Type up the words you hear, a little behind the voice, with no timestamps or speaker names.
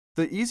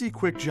The Easy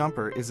Quick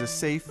Jumper is a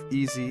safe,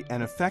 easy,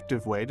 and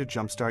effective way to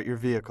jumpstart your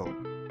vehicle.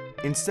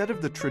 Instead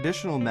of the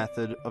traditional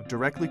method of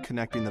directly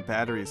connecting the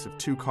batteries of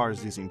two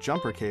cars using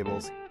jumper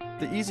cables,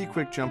 the Easy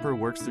Quick Jumper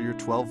works through your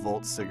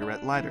 12-volt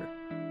cigarette lighter.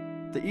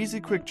 The Easy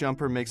Quick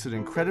Jumper makes it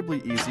incredibly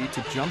easy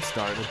to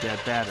jumpstart a dead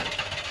battery.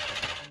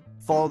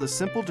 Follow the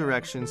simple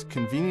directions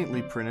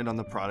conveniently printed on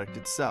the product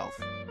itself.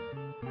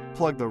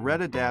 Plug the red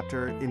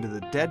adapter into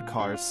the dead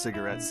car's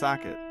cigarette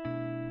socket.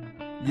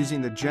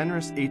 Using the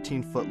generous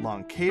 18-foot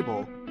long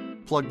cable,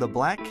 plug the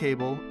black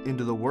cable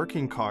into the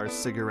working car's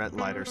cigarette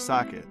lighter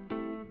socket.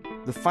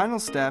 The final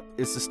step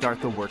is to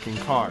start the working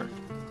car.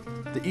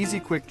 The Easy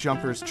Quick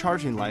Jumper's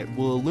charging light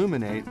will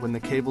illuminate when the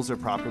cables are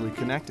properly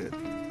connected.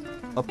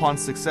 Upon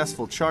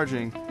successful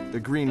charging, the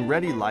green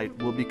ready light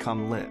will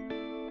become lit.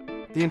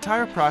 The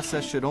entire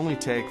process should only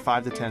take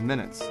 5 to 10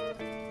 minutes.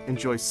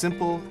 Enjoy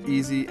simple,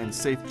 easy, and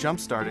safe jump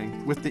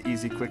starting with the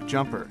Easy Quick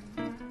Jumper.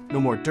 No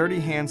more dirty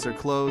hands or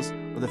clothes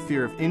or the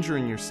fear of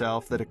injuring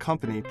yourself that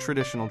accompany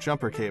traditional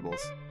jumper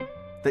cables.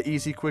 The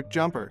Easy Quick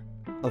Jumper,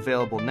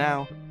 available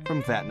now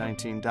from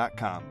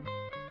VAT19.com.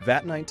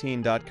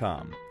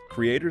 VAT19.com,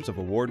 creators of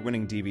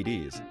award-winning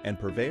DVDs and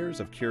purveyors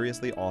of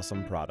curiously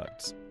awesome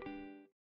products.